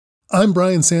I'm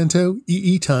Brian Santo,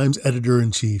 EE Times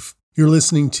Editor-in-Chief. You're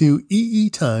listening to EE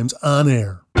Times On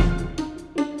Air.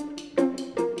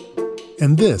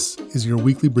 And this is your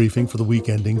weekly briefing for the week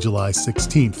ending July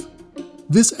 16th.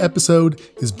 This episode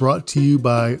is brought to you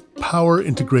by Power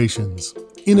Integrations,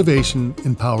 innovation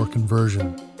in power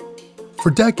conversion. For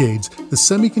decades, the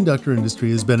semiconductor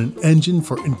industry has been an engine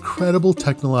for incredible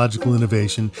technological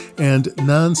innovation and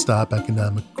nonstop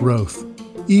economic growth.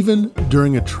 Even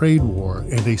during a trade war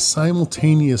and a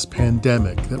simultaneous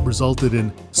pandemic that resulted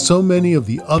in so many of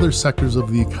the other sectors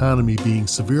of the economy being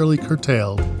severely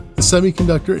curtailed, the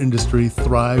semiconductor industry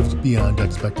thrived beyond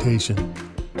expectation.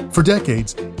 For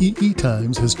decades, EE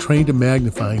Times has trained a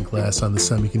magnifying glass on the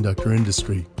semiconductor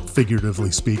industry,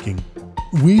 figuratively speaking.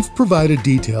 We've provided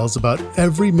details about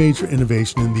every major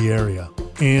innovation in the area,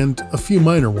 and a few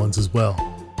minor ones as well.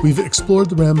 We've explored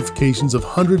the ramifications of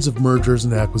hundreds of mergers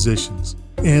and acquisitions,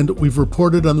 and we've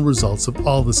reported on the results of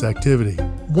all this activity.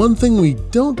 One thing we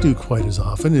don't do quite as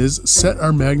often is set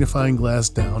our magnifying glass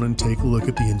down and take a look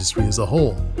at the industry as a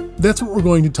whole. That's what we're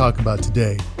going to talk about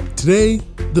today. Today,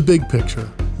 the big picture,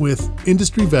 with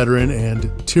industry veteran and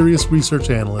Tirias research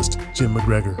analyst Jim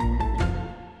McGregor.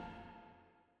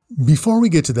 Before we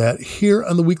get to that, here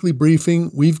on the weekly briefing,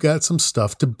 we've got some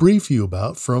stuff to brief you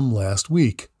about from last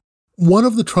week. One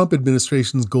of the Trump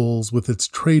administration's goals with its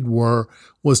trade war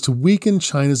was to weaken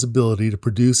China's ability to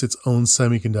produce its own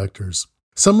semiconductors.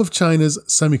 Some of China's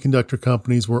semiconductor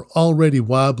companies were already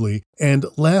wobbly, and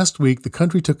last week the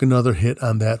country took another hit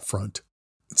on that front.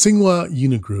 Tsinghua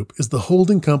Unigroup is the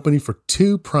holding company for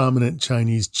two prominent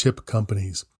Chinese chip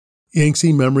companies,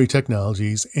 Yangtze Memory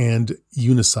Technologies and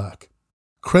Unisoc.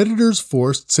 Creditors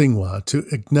forced Tsinghua to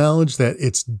acknowledge that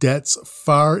its debts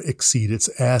far exceed its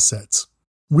assets.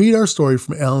 Read our story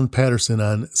from Alan Patterson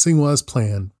on Tsinghua's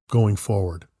plan going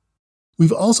forward.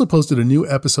 We've also posted a new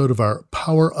episode of our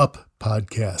Power Up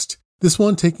podcast, this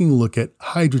one taking a look at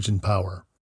hydrogen power.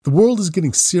 The world is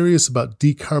getting serious about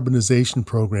decarbonization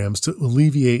programs to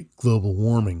alleviate global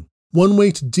warming. One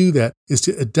way to do that is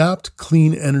to adopt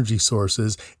clean energy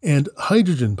sources, and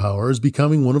hydrogen power is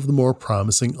becoming one of the more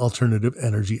promising alternative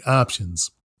energy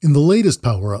options. In the latest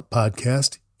Power Up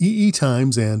podcast, EE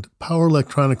Times and Power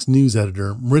Electronics news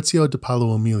editor Maurizio Di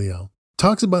Paolo Emilio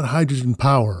talks about hydrogen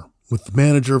power with the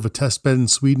manager of a testbed in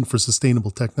Sweden for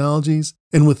sustainable technologies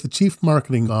and with the chief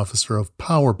marketing officer of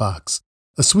Powerbox,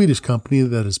 a Swedish company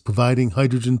that is providing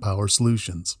hydrogen power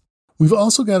solutions. We've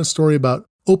also got a story about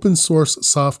open source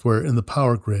software in the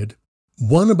power grid,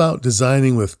 one about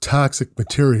designing with toxic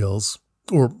materials,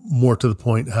 or more to the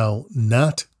point, how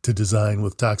not to design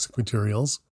with toxic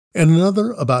materials, and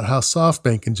another about how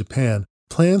SoftBank in Japan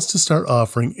plans to start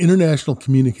offering international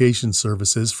communication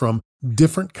services from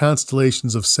different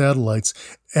constellations of satellites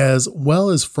as well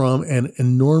as from an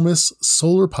enormous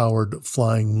solar-powered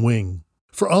flying wing.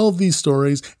 For all of these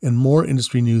stories and more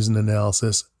industry news and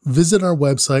analysis, visit our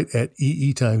website at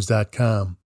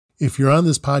eetimes.com. If you're on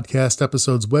this podcast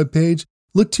episode's webpage,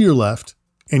 look to your left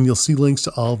and you'll see links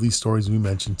to all of these stories we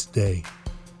mentioned today.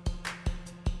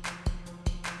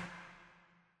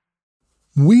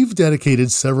 We've dedicated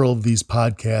several of these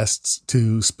podcasts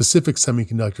to specific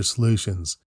semiconductor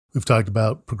solutions. We've talked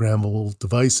about programmable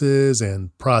devices and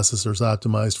processors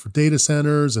optimized for data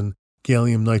centers and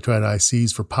gallium nitride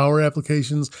ICs for power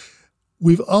applications.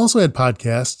 We've also had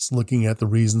podcasts looking at the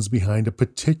reasons behind a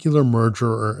particular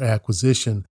merger or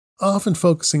acquisition, often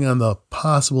focusing on the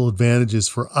possible advantages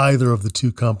for either of the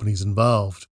two companies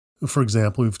involved. For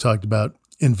example, we've talked about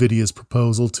NVIDIA's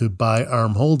proposal to buy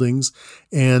ARM Holdings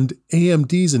and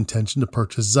AMD's intention to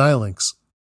purchase Xilinx.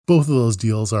 Both of those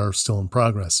deals are still in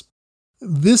progress.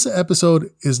 This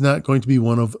episode is not going to be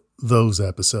one of those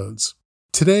episodes.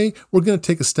 Today, we're going to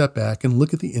take a step back and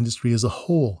look at the industry as a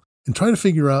whole and try to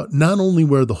figure out not only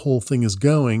where the whole thing is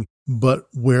going, but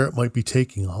where it might be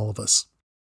taking all of us.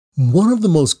 One of the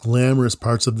most glamorous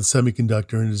parts of the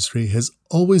semiconductor industry has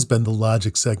always been the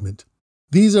logic segment.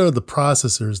 These are the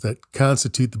processors that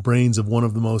constitute the brains of one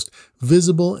of the most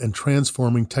visible and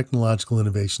transforming technological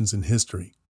innovations in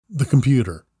history, the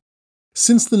computer.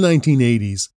 Since the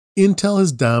 1980s, Intel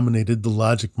has dominated the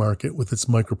logic market with its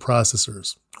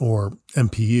microprocessors, or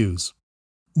MPUs.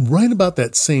 Right about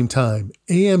that same time,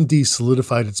 AMD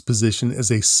solidified its position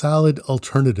as a solid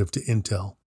alternative to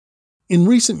Intel. In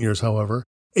recent years, however,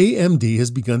 AMD has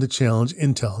begun to challenge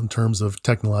Intel in terms of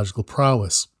technological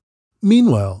prowess.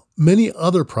 Meanwhile, many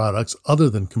other products other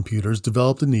than computers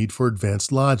developed a need for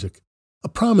advanced logic. A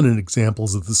prominent example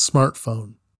is the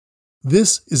smartphone.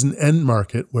 This is an end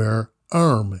market where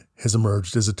ARM has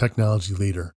emerged as a technology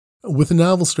leader, with a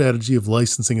novel strategy of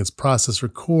licensing its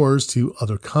processor cores to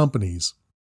other companies.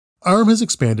 ARM has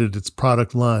expanded its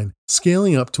product line,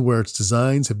 scaling up to where its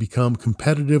designs have become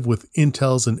competitive with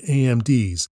Intel's and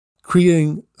AMD's,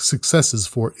 creating successes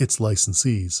for its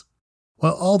licensees.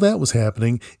 While all that was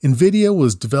happening, NVIDIA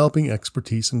was developing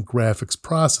expertise in graphics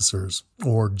processors,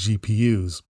 or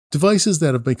GPUs, devices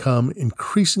that have become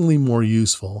increasingly more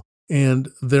useful and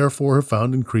therefore have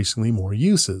found increasingly more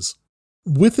uses.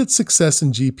 With its success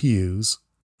in GPUs,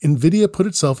 NVIDIA put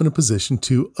itself in a position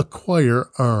to acquire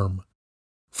ARM.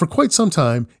 For quite some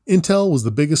time, Intel was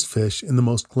the biggest fish in the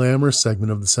most glamorous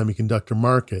segment of the semiconductor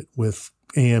market, with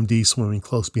AMD swimming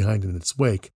close behind in its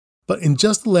wake. But in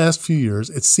just the last few years,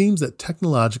 it seems that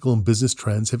technological and business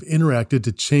trends have interacted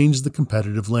to change the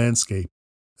competitive landscape.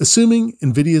 Assuming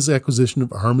NVIDIA's acquisition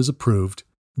of ARM is approved,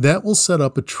 that will set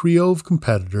up a trio of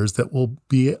competitors that will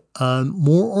be on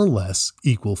more or less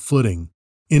equal footing: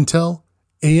 Intel,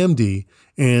 AMD,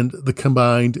 and the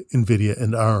combined NVIDIA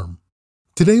and ARM.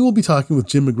 Today we'll be talking with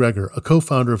Jim McGregor, a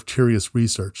co-founder of Curious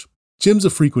Research. Jim's a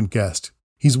frequent guest.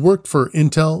 He's worked for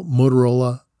Intel,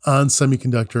 Motorola, ON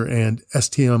Semiconductor, and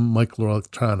STM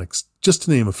Microelectronics, just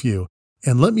to name a few.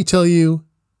 And let me tell you,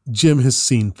 Jim has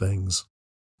seen things.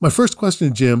 My first question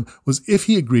to Jim was if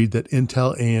he agreed that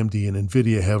Intel, AMD, and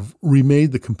NVIDIA have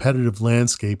remade the competitive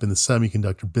landscape in the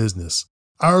semiconductor business.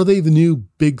 Are they the new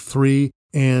big three,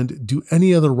 and do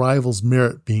any other rivals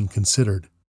merit being considered?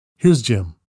 Here's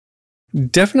Jim.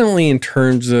 Definitely in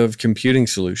terms of computing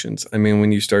solutions. I mean,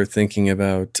 when you start thinking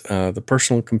about the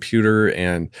personal computer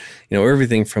and,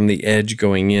 everything from the edge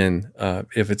going in,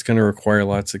 if it's going to require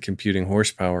lots of computing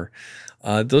horsepower,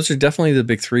 those are definitely the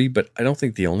big three, but I don't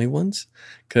think the only ones,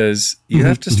 because you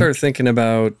have to start thinking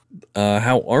about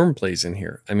how ARM plays in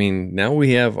here. I mean, now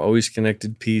we have always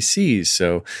connected PCs.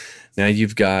 So now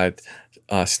you've got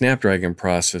Snapdragon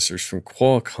processors from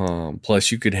Qualcomm,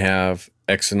 plus you could have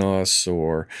Exynos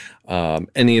or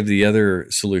any of the other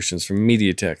solutions from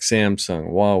MediaTek, Samsung,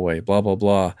 Huawei, blah, blah,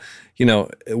 blah.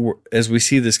 As we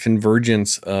see this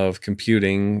convergence of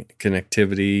computing,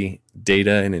 connectivity,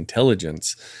 data, and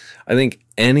intelligence, I think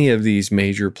any of these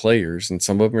major players, and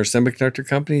some of them are semiconductor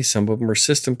companies, some of them are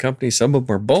system companies, some of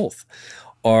them are both,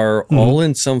 are all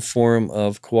in some form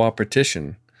of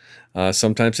cooperation.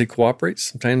 Sometimes they cooperate,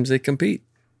 sometimes they compete.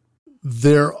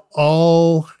 They're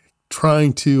all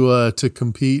trying to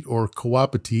compete or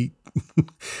cooperate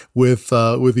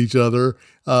with each other,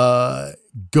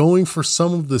 going for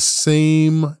some of the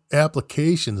same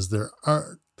applications. There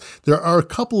are a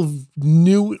couple of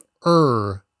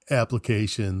newer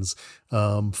applications,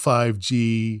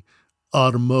 5G,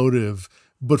 automotive,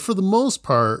 but for the most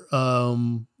part,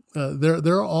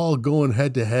 they're all going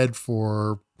head to head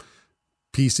for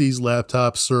PCs,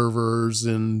 laptops, servers,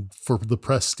 and for the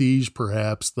prestige,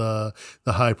 perhaps the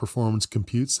high performance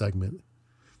compute segment.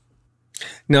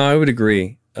 No, I would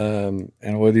agree. And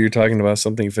whether you're talking about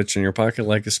something that fits in your pocket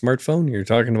like a smartphone, you're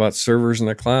talking about servers in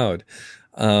the cloud.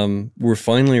 We're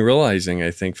finally realizing,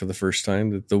 I think, for the first time,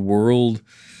 that the world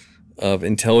of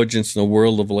intelligence and the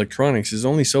world of electronics is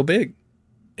only so big.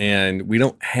 And we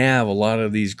don't have a lot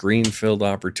of these greenfield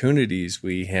opportunities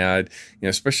we had,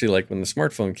 especially like when the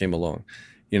smartphone came along.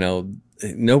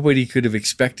 Nobody could have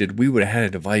expected we would have had a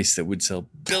device that would sell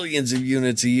billions of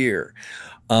units a year,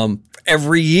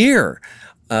 every year.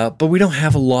 But we don't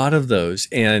have a lot of those.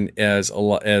 And as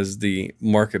the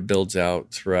market builds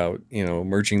out throughout,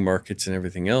 emerging markets and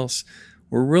everything else,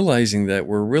 we're realizing that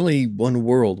we're really one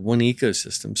world, one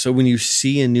ecosystem. So when you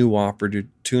see a new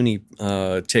opportunity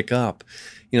tick up,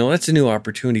 that's a new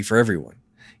opportunity for everyone.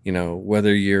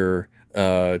 Whether you're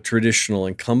a traditional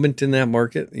incumbent in that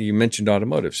market, you mentioned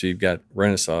automotive. So you've got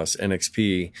Renesas,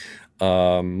 NXP,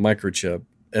 Microchip,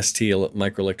 ST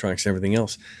Microelectronics, and everything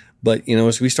else. But,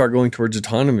 as we start going towards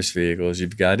autonomous vehicles,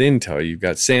 you've got Intel, you've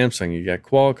got Samsung, you've got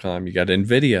Qualcomm, you've got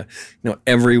NVIDIA.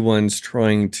 Everyone's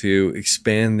trying to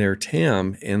expand their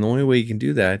TAM. And the only way you can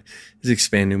do that is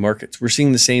expand new markets. We're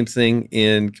seeing the same thing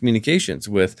in communications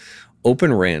with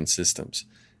Open RAN systems.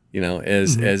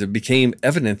 As it became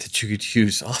evident that you could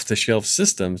use off-the-shelf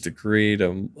systems to create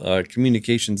a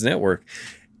communications network,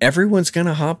 everyone's going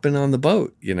to hop in on the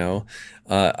boat.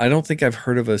 I don't think I've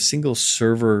heard of a single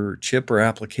server chip or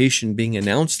application being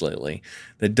announced lately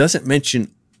that doesn't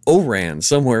mention ORAN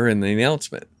somewhere in the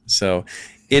announcement. So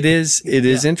it is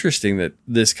interesting that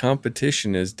this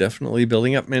competition is definitely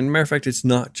building up. And matter of fact, it's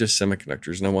not just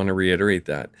semiconductors, and I want to reiterate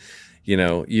that.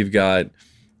 You've got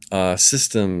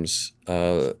systems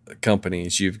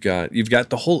companies. You've got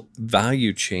the whole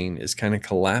value chain is kind of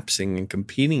collapsing and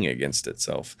competing against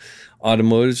itself.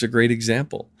 Automotive is a great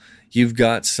example. You've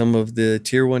got some of the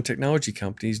tier one technology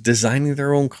companies designing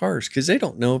their own cars because they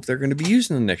don't know if they're going to be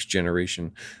using the next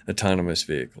generation autonomous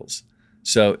vehicles.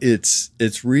 So it's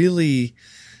really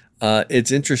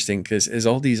it's interesting because as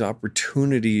all these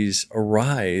opportunities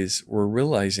arise, we're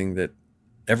realizing that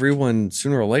everyone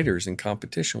sooner or later is in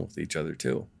competition with each other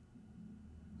too.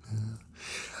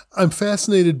 I'm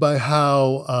fascinated by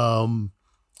how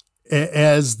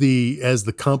as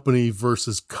the company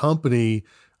versus company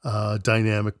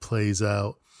dynamic plays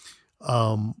out,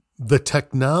 the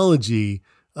technology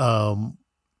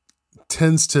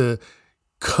tends to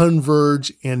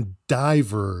converge and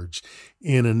diverge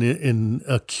in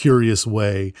a curious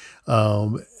way.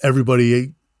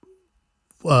 Everybody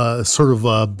sort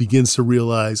of begins to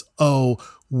realize, oh,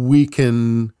 we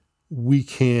can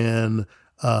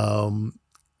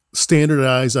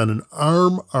standardize on an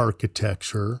ARM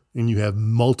architecture, and you have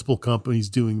multiple companies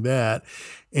doing that.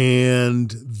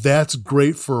 And that's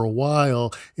great for a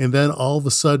while. And then all of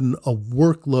a sudden a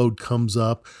workload comes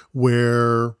up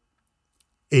where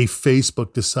a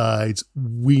Facebook decides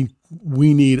we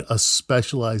need a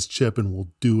specialized chip and we'll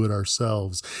do it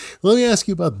ourselves. Let me ask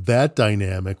you about that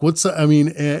dynamic. As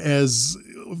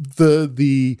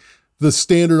the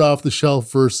standard off the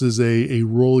shelf versus a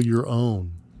roll your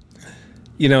own.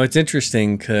 It's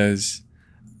interesting because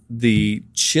the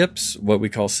chips, what we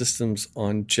call systems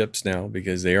on chips now,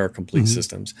 because they are complete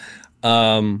systems,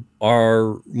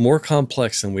 are more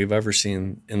complex than we've ever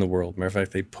seen in the world. Matter of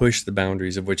fact, they push the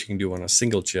boundaries of what you can do on a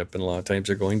single chip. And a lot of times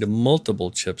they're going to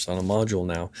multiple chips on a module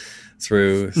now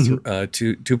through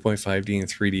 2.5D and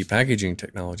 3D packaging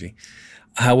technology.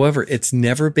 However, it's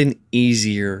never been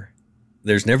easier.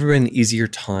 There's never been an easier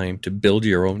time to build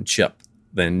your own chip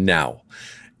than now.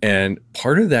 And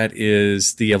part of that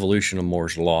is the evolution of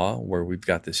Moore's Law, where we've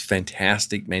got this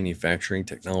fantastic manufacturing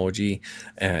technology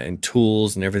and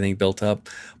tools and everything built up.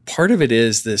 Part of it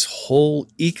is this whole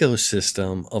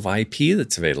ecosystem of IP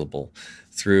that's available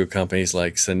through companies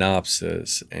like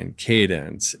Synopsys and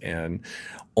Cadence and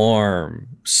ARM,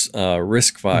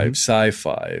 RISC-V,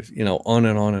 Sci-Fi, on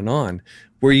and on and on,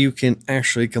 where you can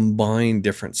actually combine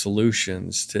different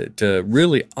solutions to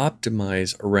really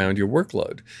optimize around your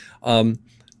workload.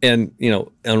 And,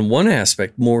 on one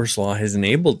aspect, Moore's Law has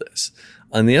enabled this.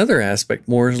 On the other aspect,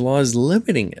 Moore's Law is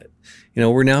limiting it.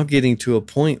 We're now getting to a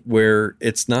point where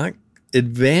it's not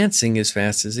advancing as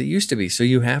fast as it used to be. So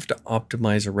you have to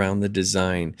optimize around the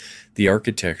design, the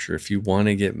architecture, if you want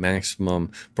to get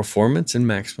maximum performance and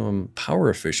maximum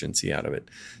power efficiency out of it.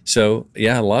 So,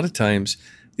 yeah, a lot of times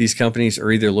these companies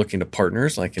are either looking to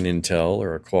partners like an Intel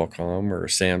or a Qualcomm or a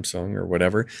Samsung or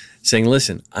whatever, saying,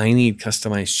 listen, I need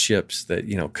customized chips that,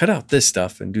 cut out this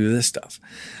stuff and do this stuff.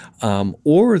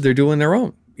 Or they're doing their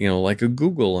own, like a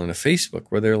Google and a Facebook,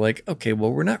 where they're like, okay,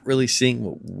 well, we're not really seeing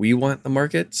what we want in the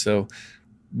market, so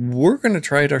we're going to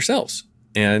try it ourselves.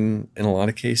 And in a lot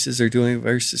of cases, they're doing it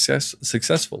very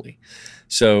successfully.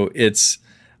 So it's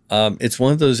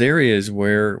one of those areas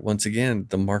where, once again,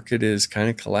 the market is kind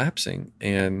of collapsing.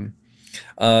 And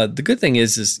the good thing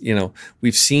is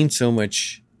we've seen so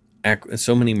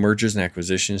many mergers and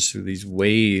acquisitions through these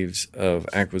waves of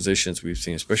acquisitions we've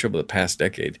seen, especially over the past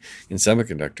decade in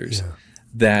semiconductors,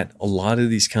 that a lot of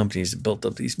these companies have built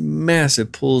up these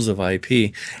massive pools of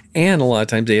IP. And a lot of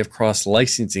times they have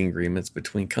cross-licensing agreements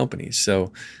between companies.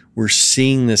 So we're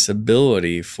seeing this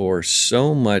ability for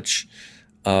so much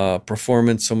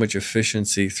performance, so much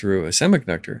efficiency through a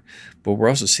semiconductor, but we're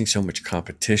also seeing so much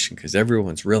competition because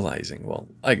everyone's realizing, well,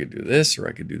 I could do this, or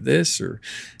I could do this, or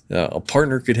a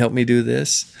partner could help me do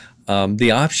this.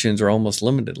 The options are almost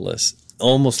limitless,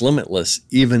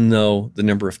 even though the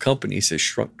number of companies has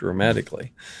shrunk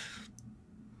dramatically.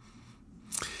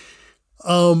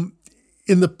 In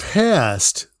the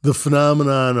past, the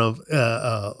phenomenon of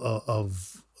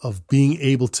being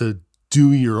able to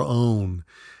do your own,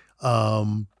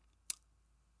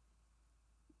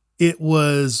 it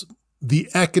was the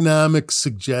economics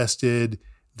suggested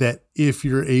that if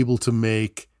you're able to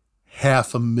make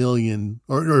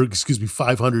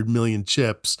 500 million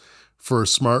chips for a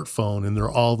smartphone and they're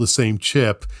all the same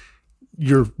chip,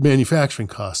 your manufacturing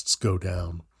costs go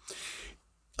down.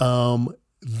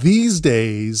 These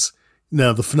days,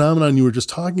 now the phenomenon you were just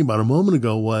talking about a moment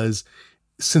ago was,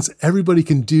 since everybody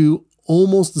can do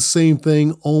almost the same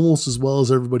thing, almost as well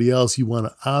as everybody else, you want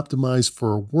to optimize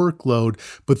for a workload,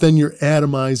 but then you're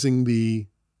atomizing the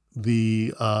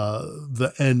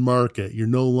end market. You're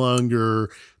no longer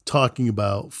talking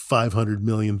about 500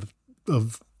 million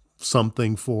of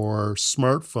something for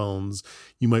smartphones.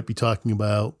 You might be talking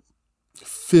about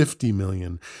 50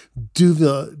 million. Do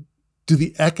the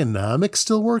economics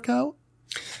still work out?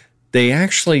 They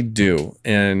actually do.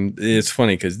 And it's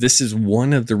funny because this is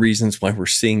one of the reasons why we're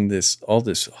seeing all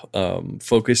this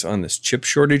focus on this chip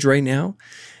shortage right now,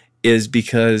 is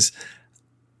because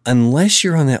unless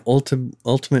you're on that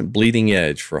ultimate bleeding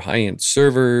edge for high-end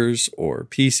servers or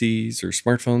PCs or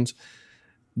smartphones,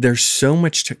 there's so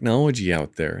much technology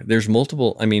out there. There's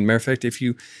multiple. I mean, matter of fact,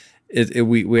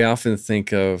 we often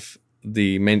think of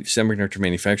the semiconductor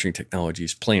manufacturing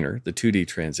technologies, planar, the 2D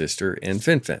transistor, and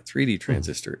FinFET, 3D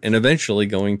transistor, and eventually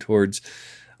going towards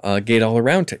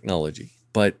gate-all-around technology.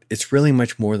 But it's really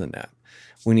much more than that.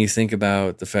 When you think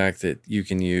about the fact that you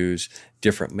can use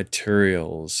different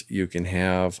materials, you can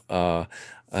have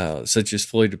such as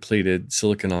fully depleted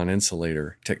silicon on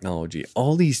insulator technology,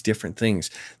 all these different things.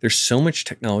 There's so much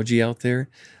technology out there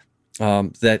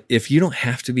that if you don't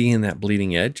have to be in that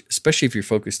bleeding edge, especially if you're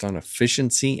focused on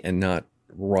efficiency and not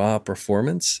raw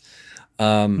performance,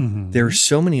 there are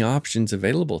so many options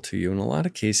available to you. In a lot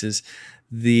of cases,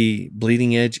 the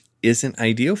bleeding edge isn't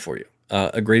ideal for you.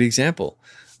 A great example,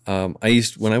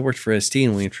 when I worked for ST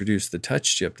and we introduced the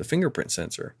touch chip, the fingerprint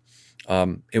sensor,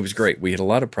 it was great. We had a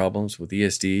lot of problems with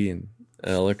ESD and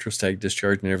electrostatic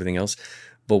discharge and everything else.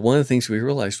 But one of the things we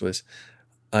realized was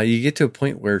you get to a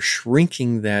point where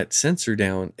shrinking that sensor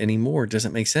down anymore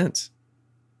doesn't make sense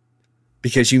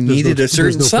because you needed a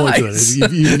certain size.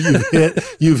 You've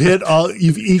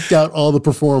eked out all the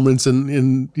performance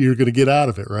and you're going to get out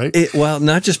of it, right? Well,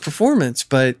 not just performance,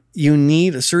 but you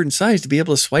need a certain size to be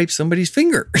able to swipe somebody's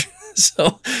finger.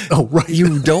 So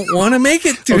you don't want to make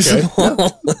it too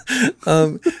small.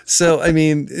 So, I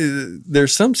mean,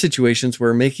 there's some situations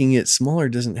where making it smaller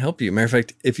doesn't help you. Matter of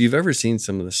fact, if you've ever seen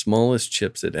some of the smallest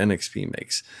chips that NXP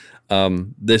makes,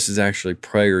 this is actually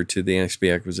prior to the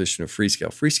NXP acquisition of Freescale.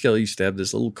 Freescale used to have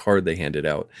this little card they handed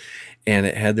out, and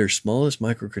it had their smallest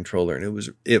microcontroller,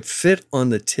 and it fit on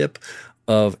the tip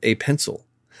of a pencil.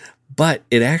 But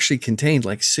it actually contained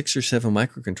like 6 or 7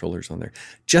 microcontrollers on there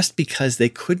just because they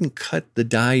couldn't cut the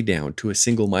die down to a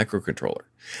single microcontroller.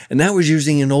 And that was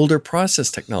using an older process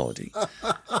technology.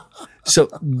 So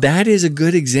that is a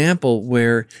good example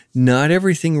where not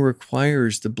everything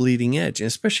requires the bleeding edge,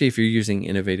 especially if you're using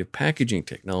innovative packaging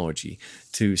technology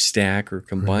to stack or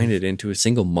combine it into a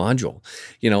single module.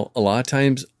 You know, a lot of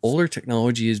times older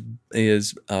technology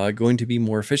is going to be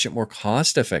more efficient, more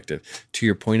cost effective, to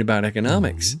your point about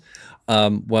economics.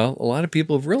 Well, a lot of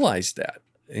people have realized that.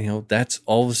 You know, that's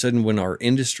all of a sudden when our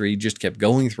industry just kept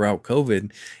going throughout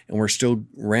COVID and we're still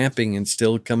ramping and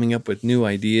still coming up with new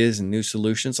ideas and new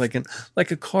solutions, like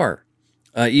a car.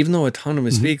 Even though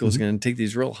autonomous vehicles are going to take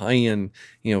these real high-end,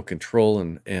 control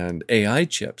and AI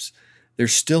chips,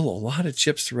 there's still a lot of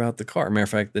chips throughout the car. Matter of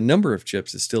fact, the number of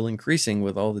chips is still increasing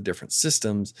with all the different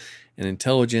systems and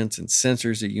intelligence and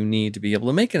sensors that you need to be able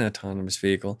to make an autonomous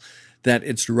vehicle, that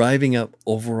it's driving up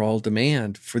overall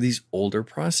demand for these older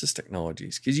process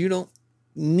technologies because you don't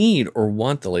need or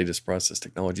want the latest process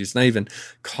technology. It's not even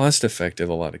cost effective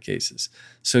in a lot of cases.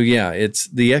 So yeah, it's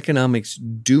the economics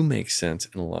do make sense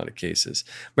in a lot of cases.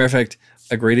 Matter of fact,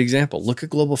 a great example, look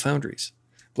at Global Foundries.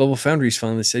 Global Foundries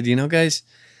finally said, guys,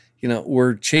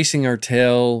 we're chasing our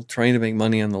tail, trying to make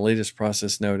money on the latest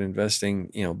process node,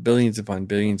 investing, billions upon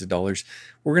billions of dollars.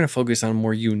 We're going to focus on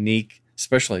more unique,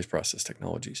 specialized process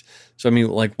technologies. So, I mean,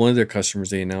 like one of their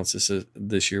customers they announced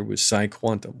this year was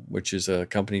PsiQuantum, which is a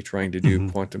company trying to do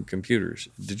quantum computers,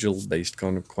 digital-based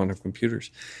quantum computers.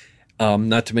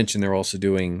 Not to mention they're also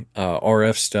doing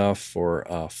RF stuff for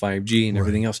 5G and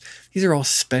everything else. These are all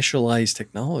specialized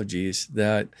technologies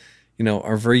that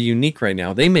are very unique right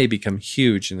now. They may become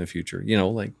huge in the future.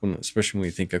 Especially when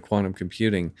we think of quantum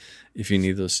computing, if you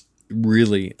need those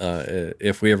really,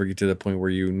 if we ever get to the point where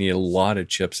you need a lot of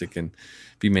chips that can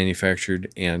be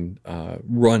manufactured and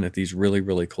run at these really,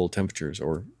 really cold temperatures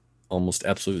or almost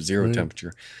absolute zero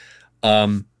temperature.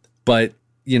 But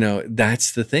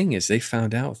that's the thing is they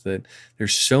found out that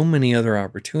there's so many other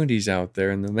opportunities out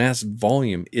there and the mass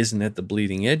volume isn't at the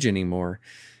bleeding edge anymore.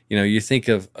 You think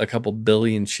of a couple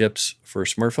billion chips for a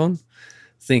smartphone,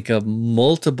 think of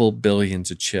multiple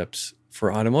billions of chips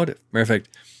for automotive. Matter of fact,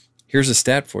 here's a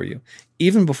stat for you.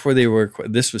 Even before they were,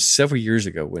 this was several years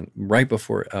ago, right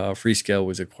before Freescale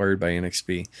was acquired by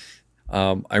NXP.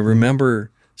 I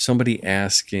remember somebody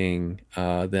asking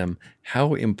them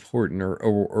how important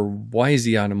or why is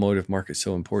the automotive market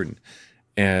so important?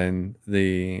 And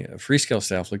the Freescale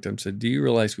staff looked up and said, "Do you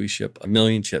realize we ship 1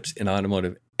 million chips in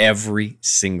automotive every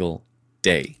single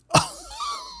day?"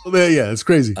 Yeah, it's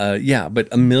crazy.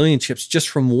 But 1 million chips just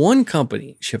from one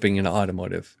company shipping in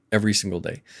automotive every single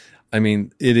day. I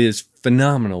mean, it is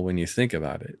phenomenal when you think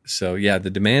about it. So yeah, the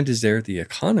demand is there, the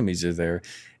economies are there,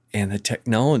 And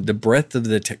the breadth of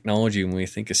the technology when we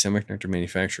think of semiconductor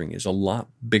manufacturing is a lot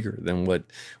bigger than what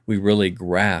we really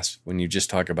grasp when you just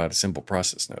talk about a simple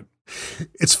process node.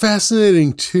 It's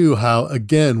fascinating too how,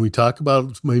 again, we talk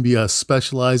about maybe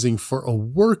specializing for a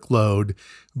workload,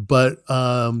 but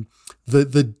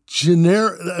the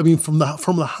generic, I mean, from the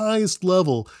highest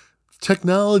level,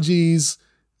 technologies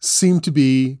seem to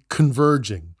be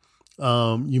converging.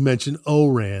 You mentioned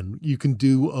ORAN. You can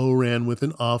do ORAN with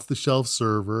an off-the-shelf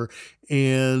server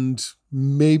and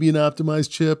maybe an optimized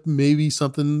chip, maybe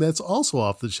something that's also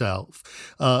off the shelf.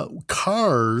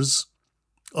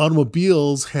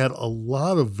 Automobiles had a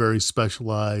lot of very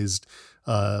specialized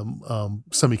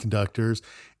semiconductors,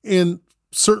 and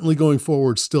certainly going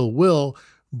forward still will.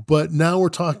 But now we're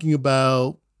talking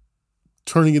about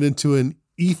turning it into an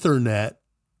Ethernet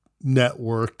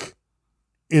network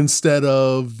instead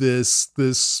of this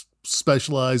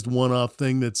specialized one-off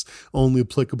thing that's only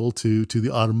applicable to the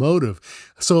automotive.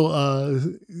 So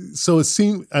it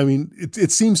seems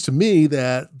to me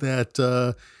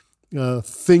that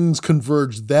things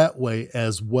converge that way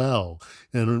as well,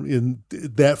 and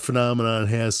that phenomenon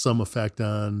has some effect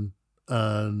on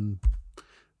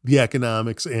the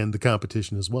economics and the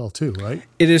competition as well too, right?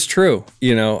 It is true.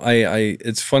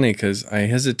 It's funny because I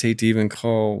hesitate to even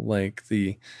call like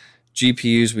the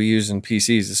GPUs we use in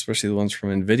PCs, especially the ones from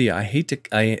NVIDIA.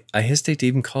 I hesitate to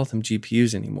even call them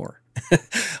GPUs anymore.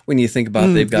 When you think about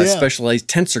it, they've got specialized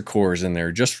tensor cores in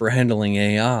there just for handling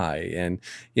AI, and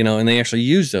they actually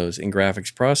use those in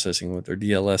graphics processing with their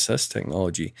DLSS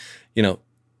technology.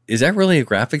 Is that really a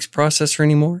graphics processor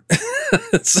anymore?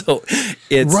 So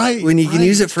it's when you can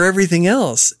use it for everything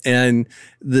else. And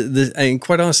and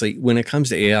quite honestly, when it comes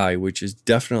to AI, which is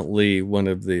definitely one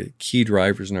of the key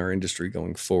drivers in our industry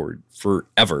going forward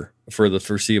forever, for the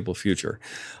foreseeable future,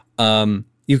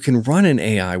 you can run an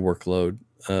AI workload,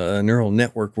 a neural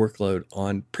network workload,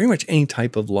 on pretty much any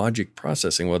type of logic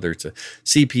processing, whether it's a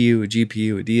CPU, a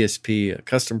GPU, a DSP, a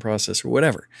custom processor,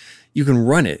 whatever. You can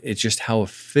run it. It's just how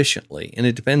efficiently. And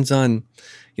it depends on,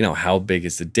 how big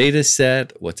is the data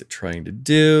set? What's it trying to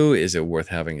do? Is it worth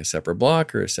having a separate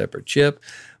block or a separate chip?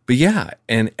 But yeah,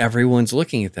 and everyone's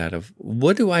looking at that of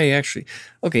what do I actually,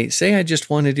 say I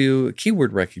just want to do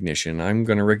keyword recognition. I'm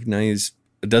going to recognize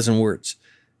a dozen words.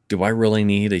 Do I really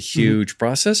need a huge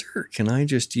processor? Can I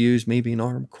just use maybe an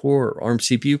ARM core, ARM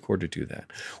CPU core to do that?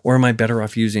 Or am I better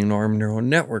off using an ARM neural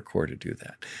network core to do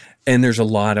that? And there's a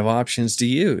lot of options to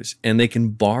use. And they can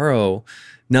borrow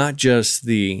not just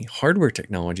the hardware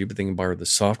technology, but they can borrow the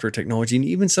software technology and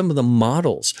even some of the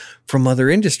models from other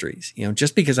industries.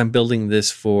 Just because I'm building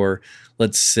this for,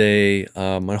 let's say,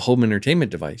 a home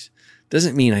entertainment device,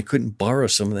 doesn't mean I couldn't borrow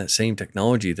some of that same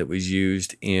technology that was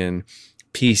used in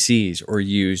PCs or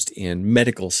used in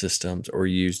medical systems or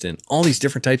used in all these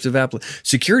different types of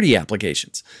security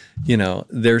applications.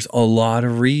 There's a lot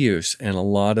of reuse and a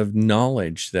lot of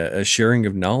knowledge, a sharing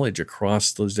of knowledge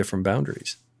across those different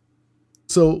boundaries.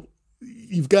 So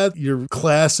you've got your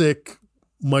classic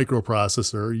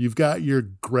microprocessor, you've got your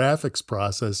graphics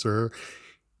processor,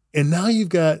 and now you've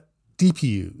got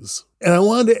DPUs. And I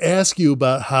wanted to ask you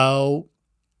about how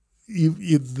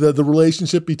the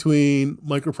relationship between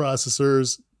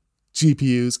microprocessors,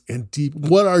 GPUs, and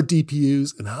what are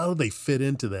DPUs and how do they fit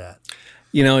into that?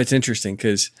 It's interesting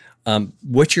because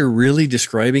what you're really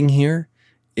describing here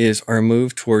is our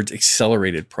move towards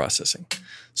accelerated processing.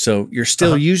 So you're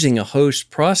still using a host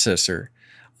processor,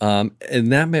 and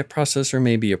that processor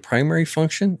may be a primary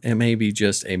function. It may be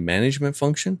just a management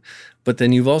function, but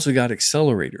then you've also got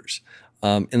accelerators.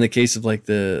 In the case of like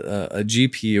a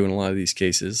GPU, in a lot of these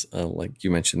cases, like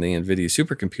you mentioned, the NVIDIA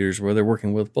supercomputers, where they're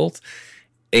working with both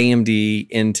AMD,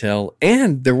 Intel,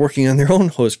 and they're working on their own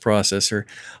host processor,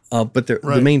 but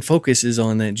the main focus is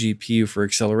on that GPU for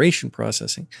acceleration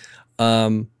processing.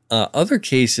 Other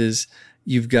cases,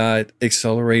 you've got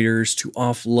accelerators to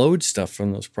offload stuff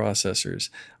from those processors.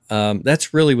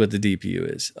 That's really what the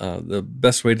DPU is. The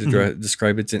best way to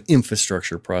describe it's an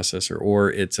infrastructure processor,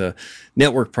 or it's a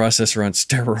network processor on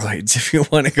steroids, if you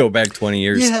want to go back 20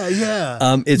 years.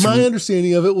 Yeah. My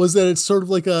understanding of it was that it's sort of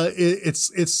like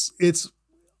it's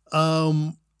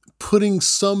putting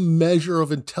some measure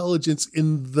of intelligence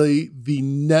in the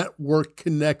network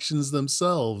connections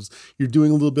themselves. You're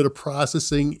doing a little bit of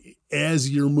processing as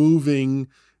you're moving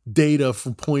data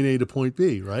from point A to point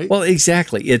B, right? Well,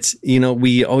 exactly. It's,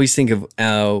 we always think of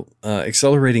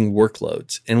accelerating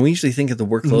workloads, and we usually think of the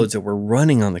workloads that we're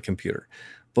running on the computer.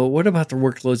 But what about the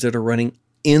workloads that are running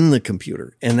in the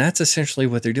computer? And that's essentially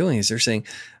what they're doing, is they're saying,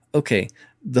 okay,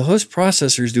 the host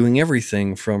processor is doing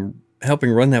everything from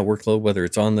helping run that workload, whether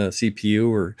it's on the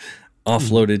CPU or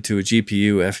offloaded to a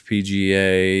GPU,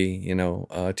 FPGA,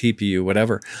 TPU,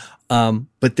 whatever.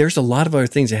 But there's a lot of other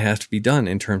things that have to be done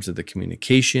in terms of the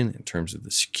communication, in terms of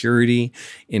the security,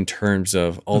 in terms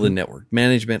of all the network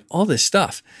management, all this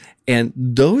stuff. And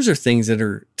those are things that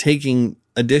are taking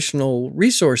additional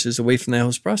resources away from the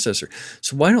host processor.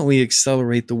 So why don't we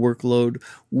accelerate the workload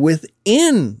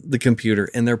within the computer?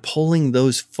 And they're pulling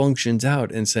those functions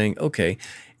out and saying, okay,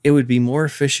 it would be more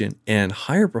efficient and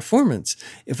higher performance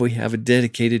if we have a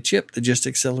dedicated chip that just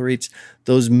accelerates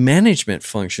those management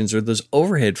functions or those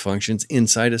overhead functions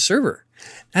inside a server.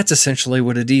 That's essentially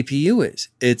what a DPU is.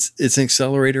 It's an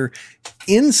accelerator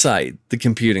inside the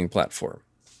computing platform.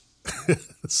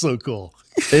 So cool.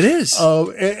 It is.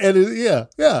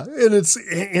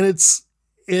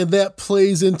 And that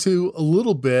plays into a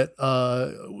little bit.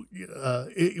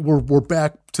 We're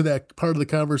back to that part of the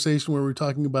conversation where we're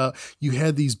talking about you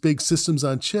had these big systems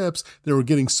on chips that were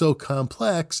getting so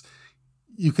complex.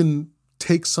 You can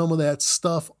take some of that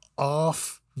stuff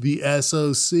off the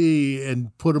SoC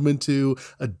and put them into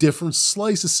a different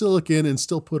slice of silicon and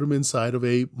still put them inside of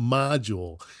a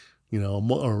module.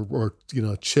 Or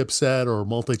chipset or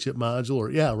multi-chip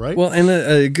module right? Well, and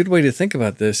a good way to think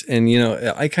about this, and,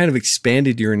 I kind of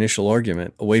expanded your initial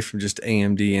argument away from just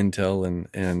AMD, Intel,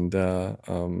 and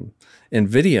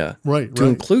NVIDIA to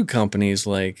include companies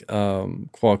like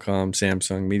Qualcomm,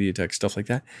 Samsung, MediaTek, stuff like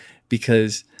that,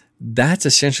 because that's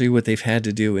essentially what they've had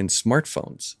to do in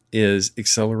smartphones is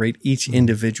accelerate each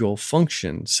individual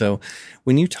function. So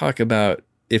when you talk about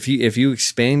if you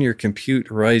expand your compute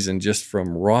horizon just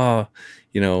from raw,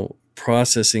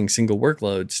 processing single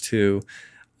workloads to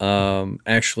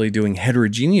actually doing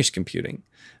heterogeneous computing,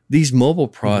 these mobile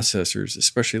processors,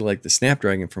 especially like the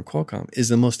Snapdragon from Qualcomm, is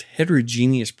the most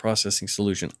heterogeneous processing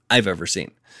solution I've ever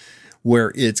seen,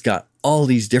 where it's got all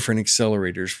these different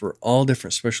accelerators for all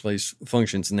different specialized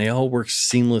functions, and they all work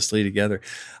seamlessly together.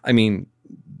 I mean,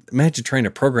 imagine trying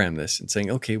to program this and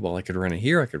saying, okay, well, I could run it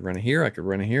here, I could run it here, I could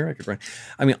run it here, I could run.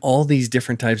 I mean, all these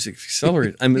different types of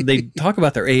accelerators. I mean, they talk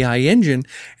about their AI engine,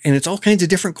 and it's all kinds of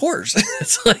different cores.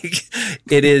 It's like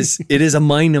it is a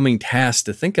mind-numbing task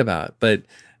to think about, but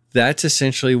that's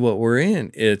essentially what we're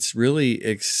in. It's really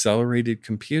accelerated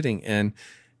computing, and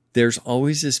there's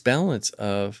always this balance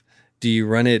of, do you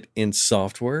run it in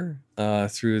software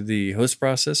through the host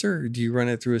processor, or do you run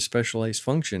it through a specialized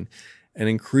function? And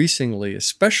increasingly,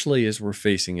 especially as we're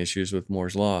facing issues with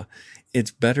Moore's Law, it's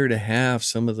better to have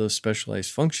some of those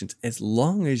specialized functions as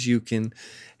long as you can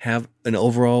have an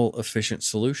overall efficient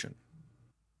solution.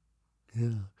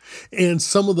 Yeah. And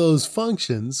some of those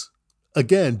functions,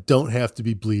 again, don't have to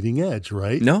be bleeding edge,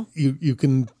 right? No. You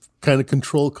can kind of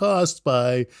control costs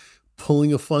by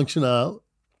pulling a function out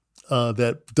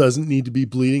that doesn't need to be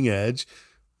bleeding edge,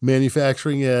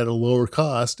 manufacturing at a lower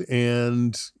cost,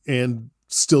 and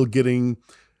still getting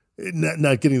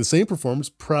not getting the same performance,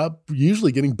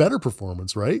 usually getting better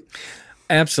performance, right?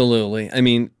 Absolutely. I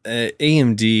mean,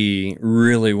 AMD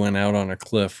really went out on a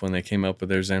cliff when they came up with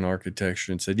their Zen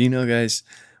architecture and said, guys,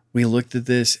 we looked at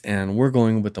this and we're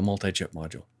going with the multi-chip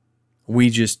module.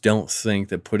 We just don't think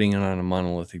that putting it on a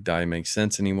monolithic die makes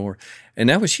sense anymore. And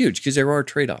that was huge because there are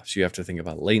trade-offs. You have to think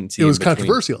about latency. It was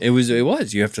controversial. It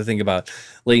was. You have to think about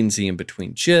latency in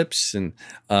between chips and,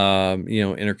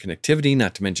 interconnectivity,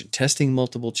 not to mention testing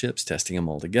multiple chips, testing them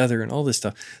all together and all this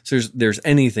stuff. So there's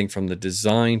anything from the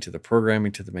design to the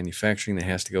programming to the manufacturing that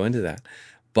has to go into that.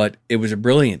 But it was a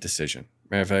brilliant decision.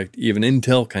 Matter of fact, even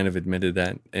Intel kind of admitted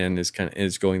that and is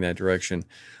going that direction.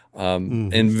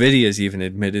 NVIDIA's even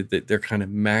admitted that they're kind of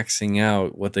maxing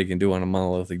out what they can do on a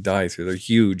monolithic die through their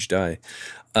huge die.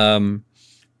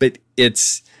 But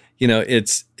it's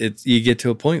you get to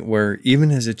a point where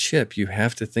even as a chip, you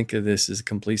have to think of this as a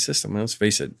complete system. And let's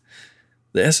face it,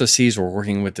 the SoCs we're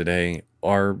working with today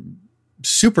are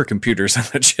supercomputers on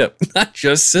a chip, not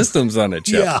just systems on a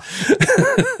chip. Yeah.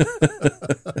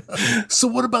 So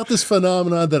what about this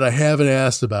phenomenon that I haven't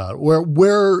asked about? Where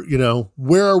are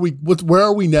we? Where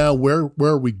are we now? Where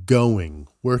are we going?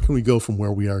 Where can we go from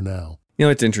where we are now?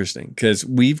 It's interesting because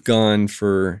we've gone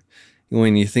for,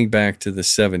 when you think back to the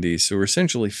 70s, so we're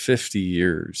essentially 50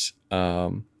 years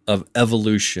of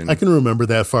evolution. I can remember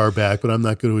that far back, but I'm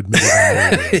not going to admit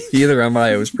it. Either am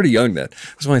I. I was pretty young then.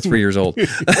 I was only 3 years old.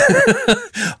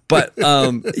 But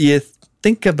you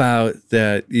think about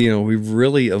that, we've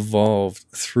really evolved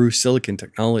through silicon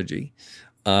technology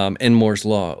and Moore's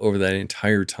Law over that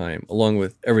entire time, along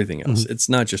with everything else. Mm-hmm. It's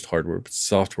not just hardware, but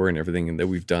software and everything that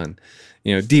we've done.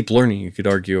 Deep learning, you could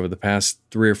argue, over the past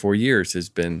 3 or 4 years has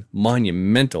been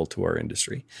monumental to our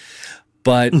industry.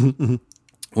 But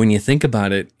when you think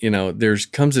about it, there's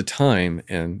comes a time,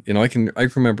 and I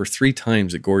remember 3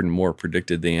 times that Gordon Moore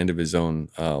predicted the end of his own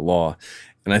law,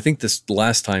 and I think this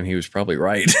last time he was probably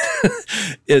right.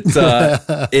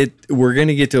 We're going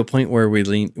to get to a point where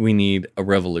we need a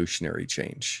revolutionary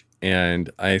change, and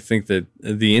I think that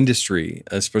the industry,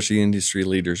 especially industry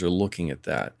leaders, are looking at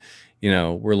that.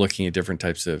 We're looking at different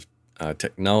types of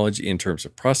technology in terms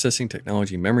of processing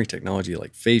technology, memory technology,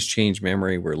 like phase change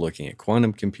memory. We're looking at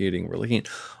quantum computing. We're looking at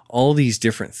all these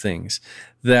different things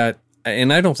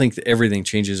and I don't think that everything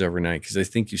changes overnight, because I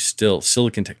think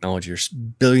silicon technology, there's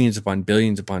billions upon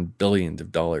billions upon billions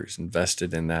of dollars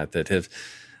invested in that have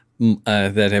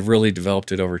really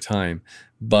developed it over time.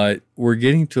 But we're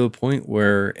getting to a point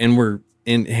where, and we're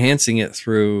enhancing it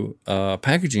through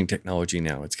packaging technology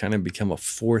now. It's kind of become a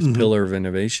fourth pillar of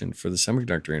innovation for the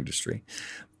semiconductor industry.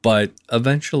 But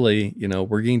eventually,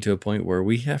 we're getting to a point where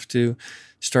we have to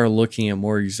start looking at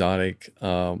more exotic,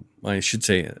 I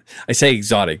say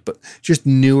exotic, but just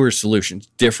newer solutions,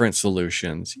 different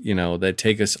solutions, that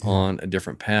take us on a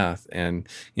different path and,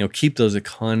 keep those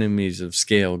economies of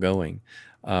scale going.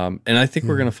 And I think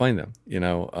we're going to find them.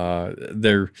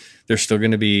 There's still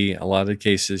going to be a lot of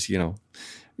cases.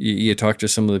 You talk to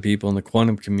some of the people in the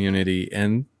quantum community,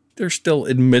 and they're still,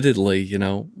 admittedly,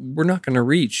 we're not going to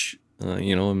reach,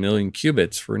 1 million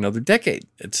qubits for another decade.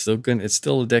 It's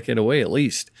still a decade away at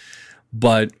least,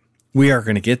 but we are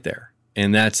going to get there,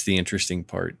 and that's the interesting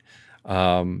part.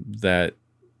 That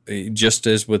just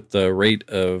as with the rate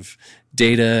of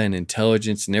data and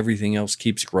intelligence and everything else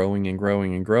keeps growing and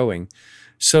growing and growing,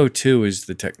 so too is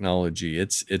the technology.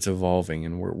 It's evolving,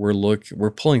 and we're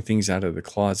pulling things out of the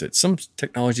closet. Some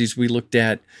technologies we looked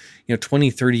at, 20,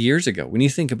 30 years ago. When you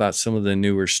think about some of the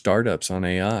newer startups on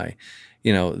AI,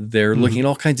 they're looking at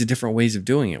all kinds of different ways of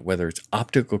doing it, whether it's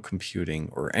optical computing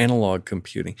or analog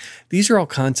computing. These are all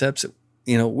concepts that,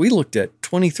 we looked at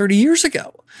 20, 30 years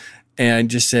ago and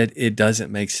just said it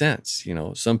doesn't make sense.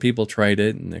 Some people tried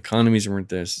it and the economies weren't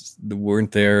there,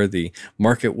 the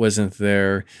market wasn't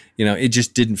there, it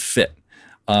just didn't fit.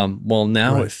 Well,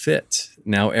 now It fits.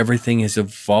 Now everything has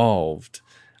evolved.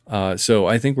 So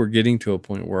I think we're getting to a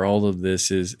point where all of this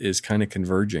is kind of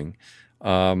converging.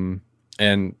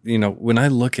 And, when I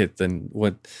look at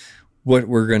what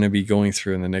we're going to be going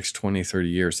through in the next 20, 30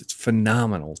 years, it's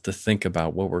phenomenal to think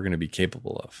about what we're going to be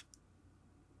capable of.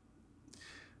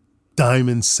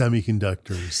 Diamond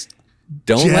semiconductors.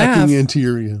 Don't jacking laugh. Into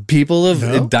your people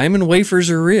have diamond wafers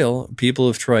are real. People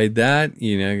have tried that.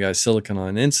 You got silicon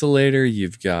on insulator.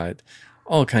 You've got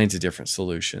all kinds of different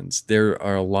solutions. There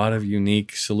are a lot of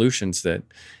unique solutions that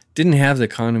didn't have the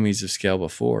economies of scale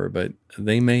before, but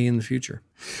they may in the future.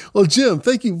 Well, Jim,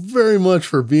 thank you very much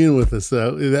for being with us.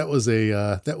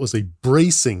 That was a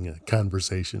bracing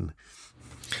conversation.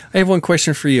 I have one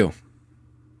question for you.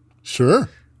 Sure.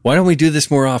 Why don't we do this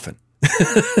more often?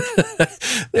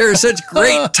 There are such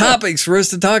great topics for us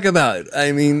to talk about.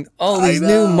 I mean, all these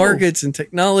new markets and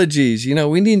technologies.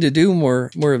 We need to do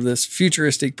more of this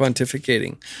futuristic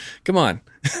pontificating. Come on.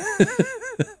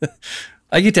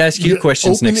 I get to ask you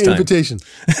questions next time. Invitation.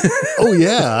 Oh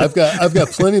yeah, I've got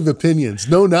plenty of opinions.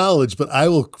 No knowledge, but I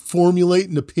will formulate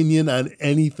an opinion on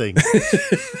anything.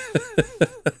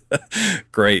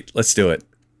 Great, let's do it.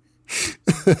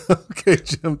 Okay,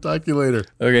 Jim. Talk to you later.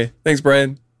 Okay, thanks,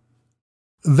 Brian.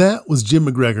 That was Jim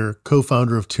McGregor,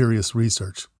 co-founder of Tirias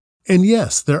Research. And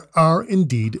yes, there are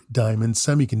indeed diamond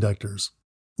semiconductors.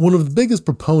 One of the biggest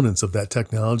proponents of that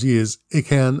technology is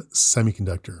ICANN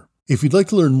Semiconductor. If you'd like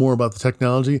to learn more about the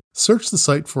technology, search the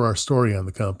site for our story on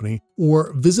the company,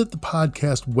 or visit the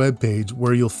podcast webpage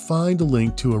where you'll find a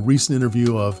link to a recent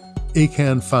interview of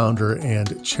ICANN founder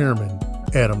and chairman,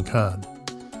 Adam Kahn.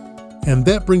 And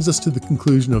that brings us to the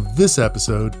conclusion of this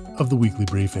episode of the Weekly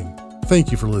Briefing.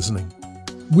 Thank you for listening.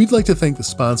 We'd like to thank the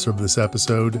sponsor of this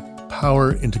episode,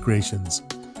 Power Integrations.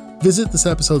 Visit this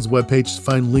episode's webpage to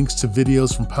find links to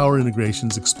videos from Power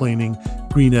Integrations explaining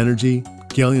green energy,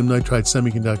 gallium nitride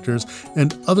semiconductors,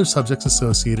 and other subjects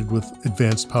associated with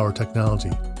advanced power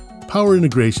technology. Power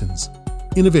Integrations,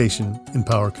 innovation in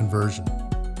power conversion.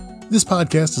 This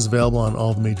podcast is available on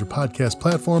all the major podcast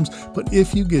platforms, but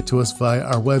if you get to us via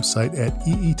our website at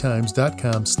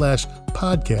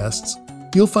eetimes.com/podcasts,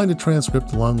 you'll find a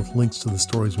transcript along with links to the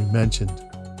stories we mentioned.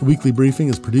 The Weekly Briefing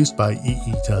is produced by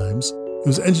EE Times. It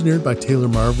was engineered by Taylor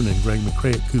Marvin and Greg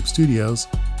McCrae at Coop Studios.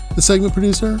 The segment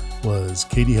producer was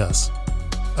Katie Huss.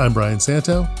 I'm Brian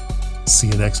Santo. See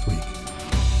you next week.